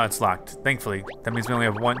 Oh, it's locked, thankfully. That means we only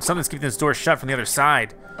have one. Something's keeping this door shut from the other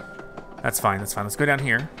side. That's fine, that's fine. Let's go down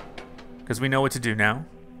here, because we know what to do now.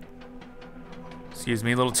 Excuse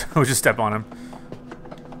me, little toe, just step on him.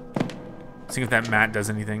 See if that mat does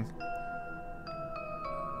anything.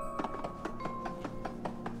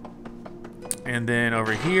 And then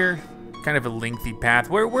over here, kind of a lengthy path.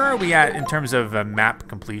 Where are we at in terms of map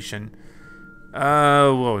completion?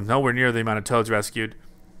 Whoa, nowhere near the amount of toads rescued.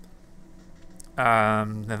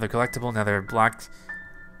 Another collectible, another blocked.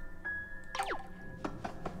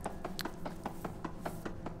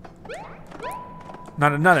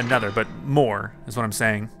 Not another, but more is what I'm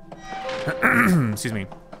saying. Excuse me.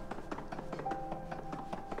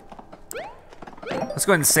 Let's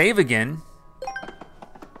go ahead and save again.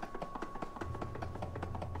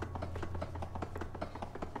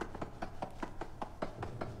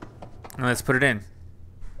 And let's put it in.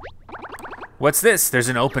 What's this? There's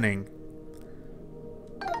an opening.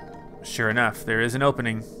 Sure enough, there is an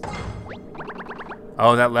opening.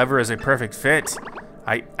 Oh, that lever is a perfect fit.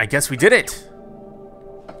 I guess we did it.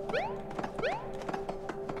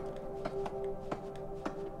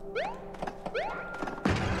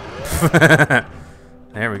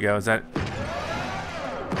 There we go. Is that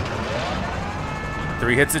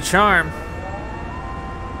 3 hits a charm?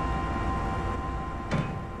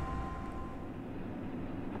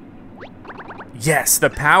 Yes, the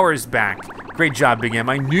power's back. Great job, Big M.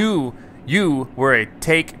 I knew you were a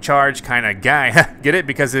take charge kind of guy. Get it?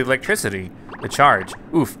 Because of the electricity, the charge.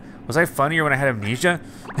 Oof. Was I funnier when I had amnesia?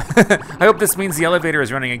 I hope this means the elevator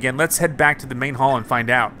is running again. Let's head back to the main hall and find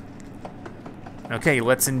out. Okay,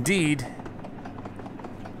 let's indeed.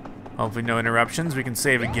 Hopefully no interruptions. We can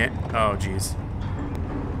save again. Oh, jeez.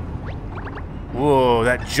 Whoa,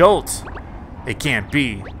 that jolt. It can't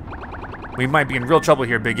be. We might be in real trouble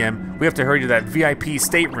here, Big M. We have to hurry to that VIP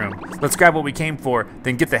stateroom. Let's grab what we came for,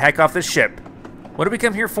 then get the heck off this ship. What did we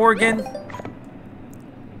come here for again?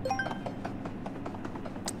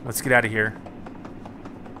 Let's get out of here.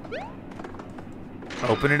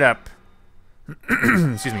 Open it up.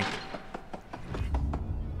 Excuse me.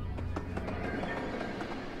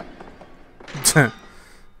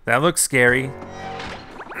 That looks scary.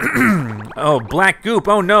 Oh, black goop.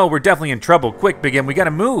 Oh no, we're definitely in trouble. Quick, Big M, we gotta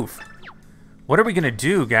move. What are we gonna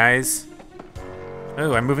do, guys?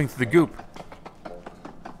 Oh, I'm moving through the goop.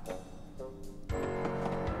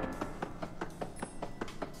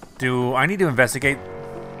 Do I need to investigate?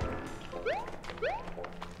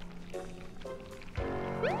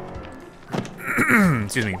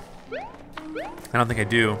 Excuse me. I don't think I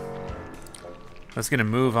do. Let's gonna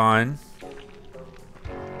move on.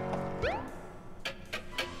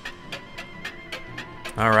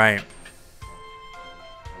 All right.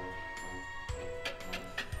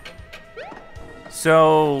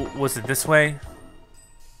 So, was it this way?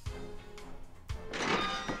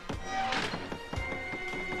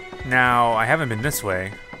 Now, I haven't been this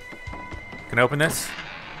way. Can I open this?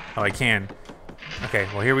 Oh, I can. Okay,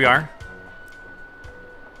 well, here we are.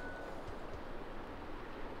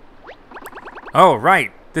 Oh,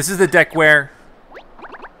 right. This is the deck where...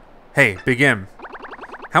 Hey, Big M.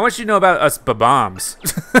 How much do you know about us babombs?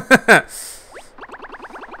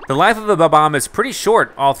 The life of a babomb is pretty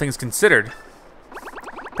short, all things considered.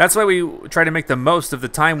 That's why we try to make the most of the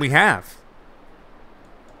time we have.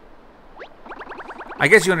 I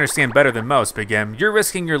guess you understand better than most, Big M. You're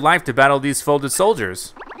risking your life to battle these folded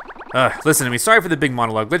soldiers. Listen to me. Sorry for the big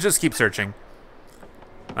monologue. Let's just keep searching.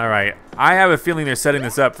 Alright. I have a feeling they're setting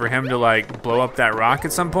this up for him to, like, blow up that rock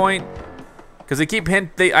at some point. Because they keep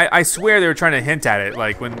I swear they were trying to hint at it,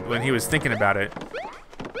 like, when he was thinking about it.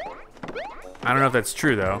 I don't know if that's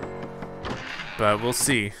true, though. But we'll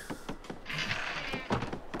see.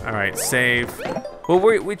 Alright, save. Well,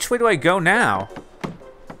 which way do I go now?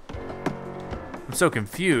 I'm so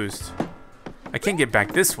confused. I can't get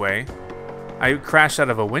back this way. I crashed out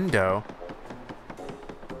of a window.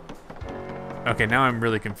 Okay, now I'm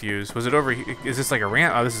really confused. Was it over here? Is this like a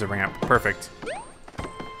ramp? Oh, this is a ramp. Perfect.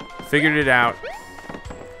 Figured it out.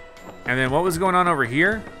 And then what was going on over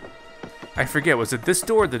here? I forget. Was it this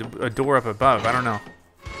door or a door up above? I don't know.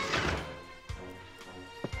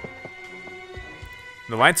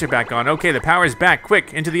 The lights are back on. Okay, the power's back.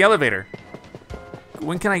 Quick, into the elevator.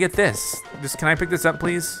 When can I get this? Can I pick this up,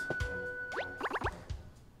 please?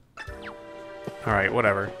 All right,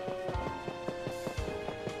 whatever.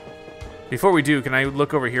 Before we do, can I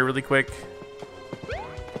look over here really quick?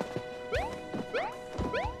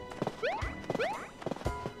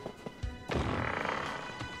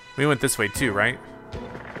 We went this way too, right?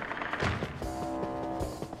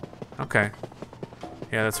 Okay.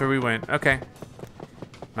 Yeah, that's where we went. Okay.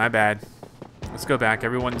 My bad. Let's go back.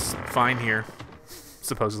 Everyone's fine here,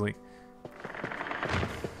 supposedly.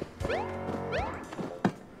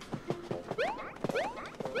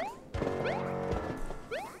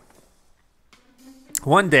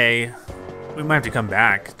 One day, we might have to come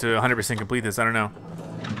back to 100% complete this. I don't know.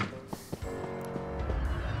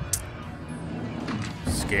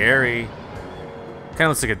 Scary. Kind of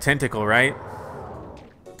looks like a tentacle, right?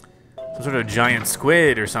 Some sort of giant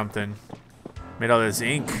squid or something. Made all this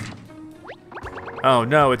ink. Oh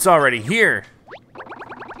no, it's already here.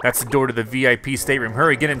 That's the door to the VIP stateroom.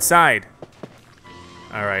 Hurry, get inside.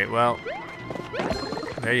 All right, well,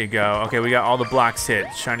 there you go. Okay, we got all the blocks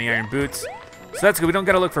hit. Shiny iron boots. So that's good. We don't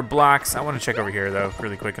gotta look for blocks. I want to check over here though,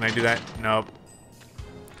 really quick. Can I do that? Nope.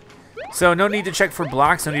 So no need to check for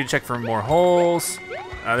blocks. No need to check for more holes.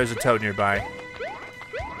 There's a toad nearby.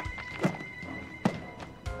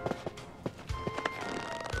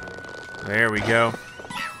 There we go.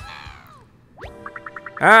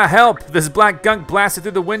 Ah, help! This black gunk blasted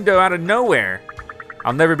through the window out of nowhere.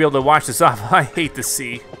 I'll never be able to wash this off. I hate the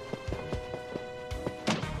sea.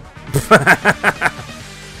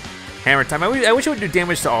 Hammer time. I wish it would do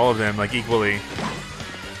damage to all of them, like, equally.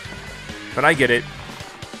 But I get it.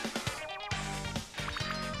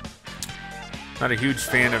 Not a huge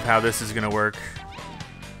fan of how this is gonna work.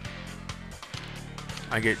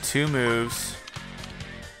 I get 2 moves.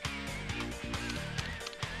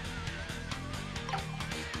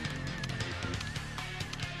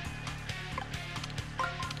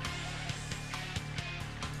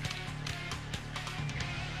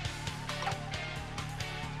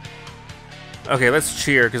 Okay, let's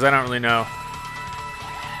cheer, because I don't really know.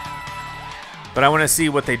 But I want to see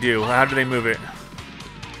what they do. How do they move it?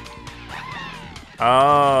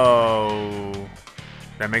 Oh.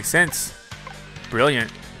 That makes sense. Brilliant.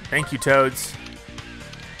 Thank you, Toads.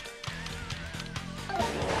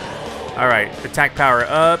 Alright, attack power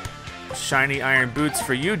up. Shiny iron boots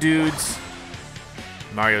for you dudes.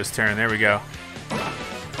 Mario's turn, there we go.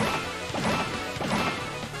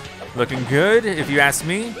 Looking good, if you ask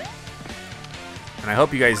me. And I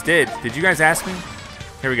hope you guys did. Did you guys ask me?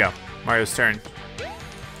 Here we go. Mario's turn.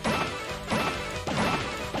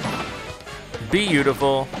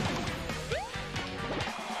 Beautiful.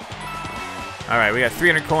 All right, we got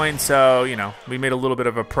 300 coins, so, you know, we made a little bit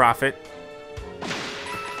of a profit.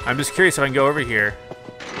 I'm just curious if I can go over here.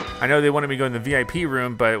 I know they wanted me to go in the VIP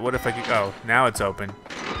room, but what if I could, oh, now it's open.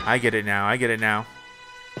 I get it now, I get it now.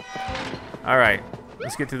 All right,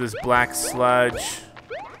 let's get through this black sludge.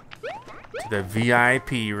 To the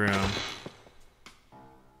VIP room.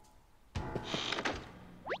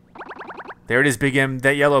 There it is, Big M,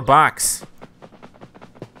 that yellow box.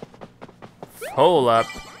 Hold up.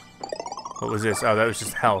 What was this? Oh, that was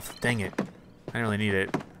just health. Dang it. I didn't really need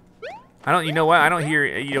it. I don't, you know what? I don't hear,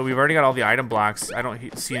 you know, we've already got all the item blocks. I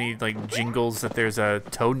don't see any, like, jingles that there's a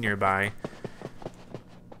toad nearby.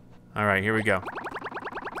 All right, here we go.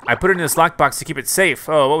 I put it in this lockbox to keep it safe.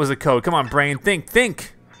 Oh, what was the code? Come on, brain, think,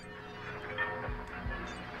 think.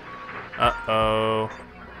 Uh-oh.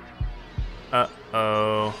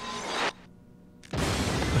 Uh-oh.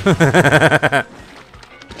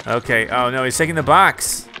 Okay, oh no, he's taking the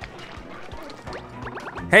box.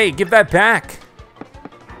 Hey, give that back.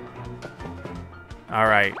 All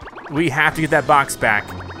right, we have to get that box back.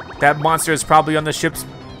 That monster is probably on the ship's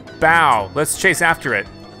bow. Let's chase after it.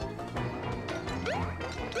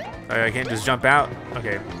 I can't just jump out?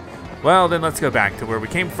 Okay. Well, then let's go back to where we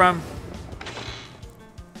came from.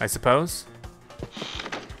 I suppose.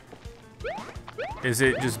 Is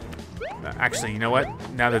it just... Actually, you know what?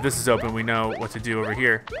 Now that this is open, we know what to do over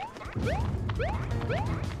here.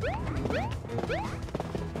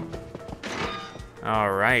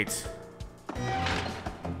 All right.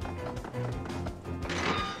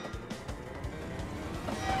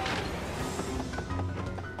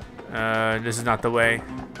 This is not the way.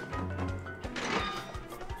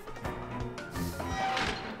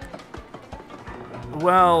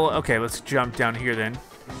 Well, okay, let's jump down here then.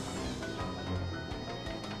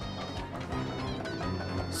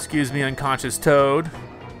 Excuse me, unconscious toad.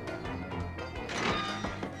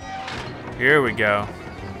 Here we go.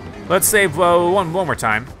 Let's save one more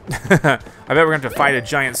time. I bet we're going to have to fight a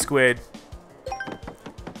giant squid.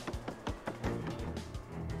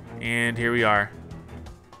 And here we are.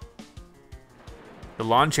 The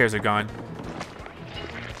lawn chairs are gone.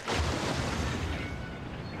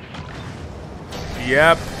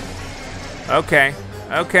 Yep. Okay.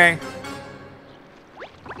 Okay.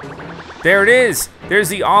 There it is. There's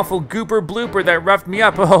the awful Gooper Blooper that roughed me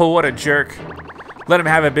up. Oh, what a jerk. Let him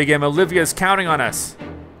have it, Big M. Olivia's counting on us.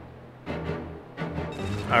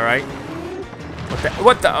 All right.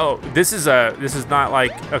 What the? Oh, this is not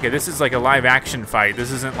like, okay, this is like a live action fight.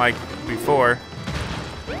 This isn't like before.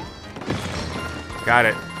 Got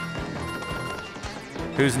it.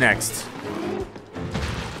 Who's next?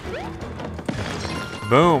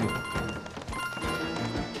 Boom.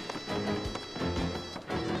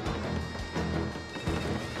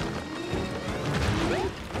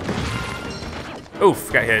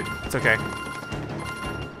 Oof, got hit. It's okay.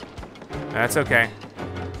 That's okay.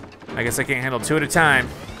 I guess I can't handle two at a time.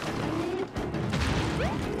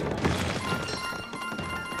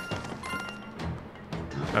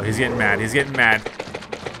 Oh, he's getting mad. He's getting mad.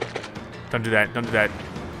 Don't do that. Don't do that.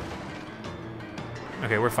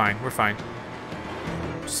 Okay, we're fine. We're fine.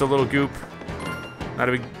 Just a little goop. Not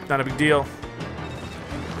a big deal.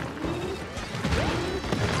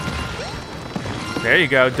 There you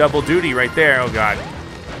go. Double duty right there. Oh god.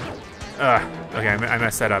 Okay, I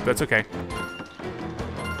messed that up. That's okay.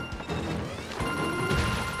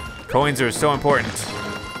 Coins are so important.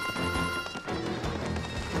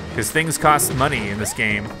 Because things cost money in this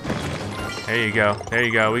game. There you go. There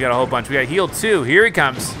you go. We got a whole bunch. We got healed too. Here he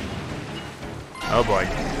comes. Oh boy.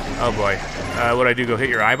 Oh boy. What do I do? Go hit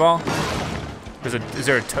your eyeball? Is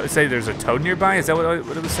there a say there's a toad nearby? Is that what it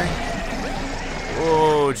was saying?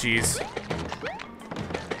 Oh jeez.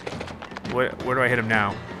 Where do I hit him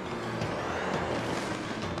now?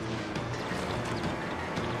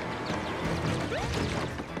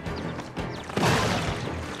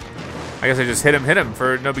 I guess I just hit him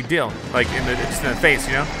for no big deal. Like just in the face,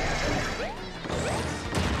 you know?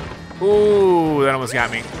 Ooh, that almost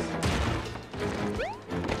got me.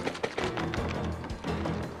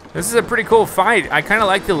 This is a pretty cool fight. I kind of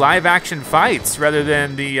like the live action fights rather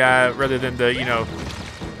than the you know,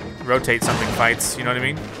 rotate something fights. You know what I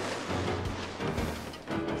mean?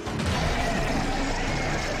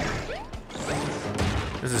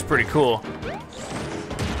 This is pretty cool.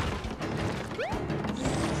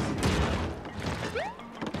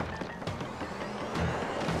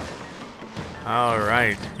 All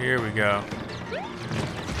right, here we go.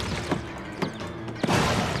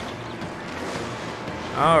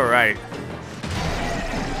 All right.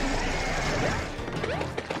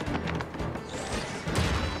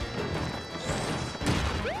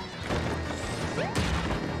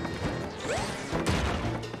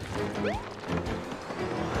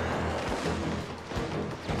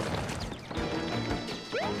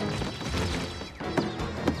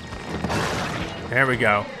 There we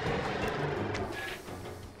go.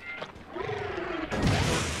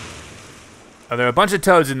 Oh, there are a bunch of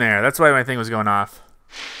toads in there. That's why my thing was going off.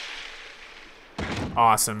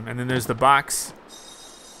 Awesome. And then there's the box.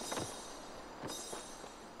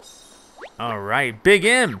 All right, Big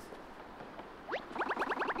M.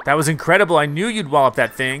 That was incredible. I knew you'd wallop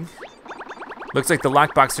that thing. Looks like the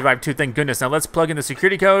lockbox survived too, thank goodness. Now let's plug in the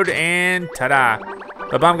security code and ta-da.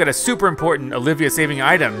 The bomb got a super important Olivia saving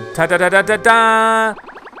item. Ta-da-da-da-da-da!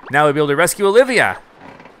 Now we'll be able to rescue Olivia.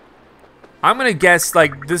 I'm gonna guess,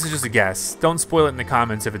 like, this is just a guess. Don't spoil it in the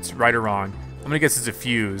comments if it's right or wrong. I'm gonna guess it's a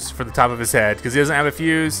fuse for the top of his head, because he doesn't have a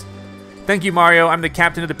fuse. Thank you, Mario. I'm the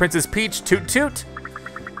captain of the Princess Peach. Toot toot.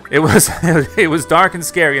 It was dark and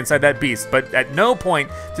scary inside that beast, but at no point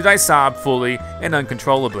did I sob fully and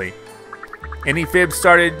uncontrollably. Any fibs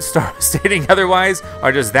stating otherwise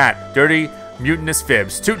are just that, dirty, mutinous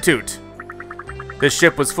fibs. Toot toot. This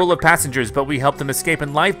ship was full of passengers, but we helped them escape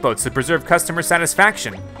in lifeboats to preserve customer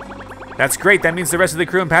satisfaction. That's great. That means the rest of the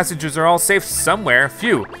crew and passengers are all safe somewhere.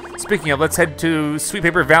 Phew. Speaking of, let's head to Sweet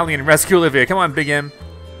Paper Valley and rescue Olivia. Come on, Big M.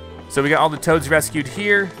 So we got all the toads rescued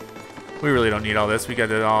here. We really don't need all this. We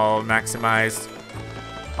got it all maximized.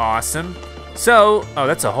 Awesome. So, oh,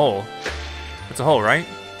 that's a hole. That's a hole, right?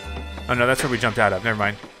 Oh no, that's where we jumped out of. Never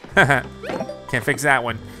mind. Can't fix that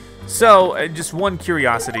one. So, just one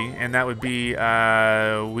curiosity, and that would be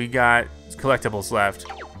we got collectibles left.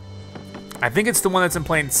 I think it's the one that's in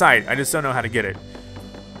plain sight. I just don't know how to get it.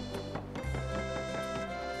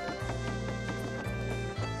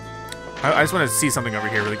 I just want to see something over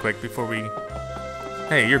here really quick before we...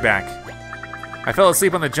 Hey, you're back. I fell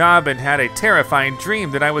asleep on the job and had a terrifying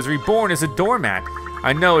dream that I was reborn as a doormat.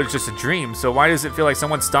 I know it's just a dream, so why does it feel like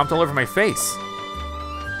someone stomped all over my face?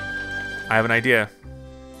 I have an idea.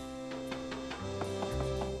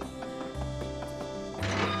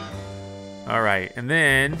 All right, and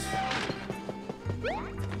then...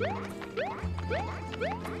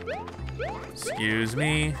 Excuse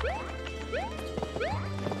me.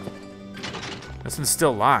 This one's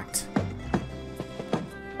still locked.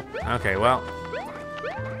 Okay, well,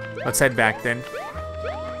 let's head back then.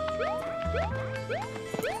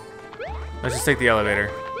 Let's just take the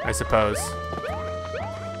elevator, I suppose.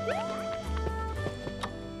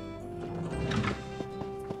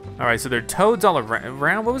 All right, so there are toads all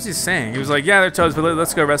around. What was he saying? He was like, yeah, they're toads, but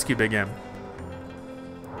let's go rescue Big M.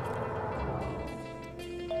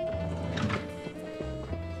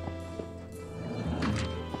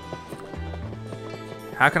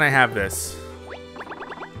 How can I have this?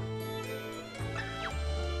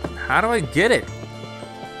 How do I get it?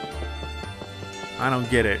 I don't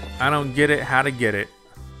get it. I don't get it how to get it.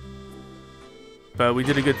 But we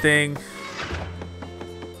did a good thing.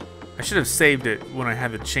 I should have saved it when I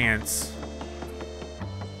had the chance.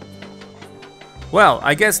 Well,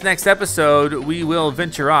 I guess next episode we will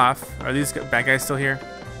venture off. Are these bad guys still here?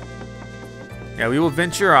 Yeah, we will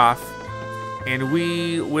venture off. And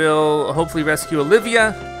we will hopefully rescue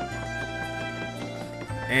Olivia.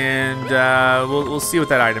 And we'll see what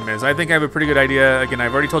that item is. I think I have a pretty good idea. Again,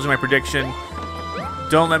 I've already told you my prediction.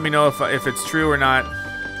 Don't let me know if it's true or not.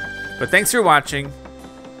 But thanks for watching.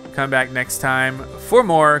 Come back next time for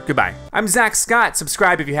more. Goodbye. I'm Zack Scott.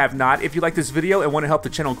 Subscribe if you have not. If you like this video and want to help the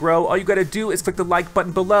channel grow, all you gotta do is click the like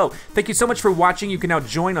button below. Thank you so much for watching. You can now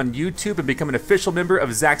join on YouTube and become an official member of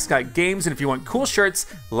ZackScottGames. And if you want cool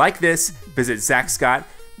shirts like this, visit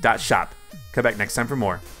ZackScott.shop. Come back next time for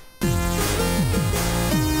more.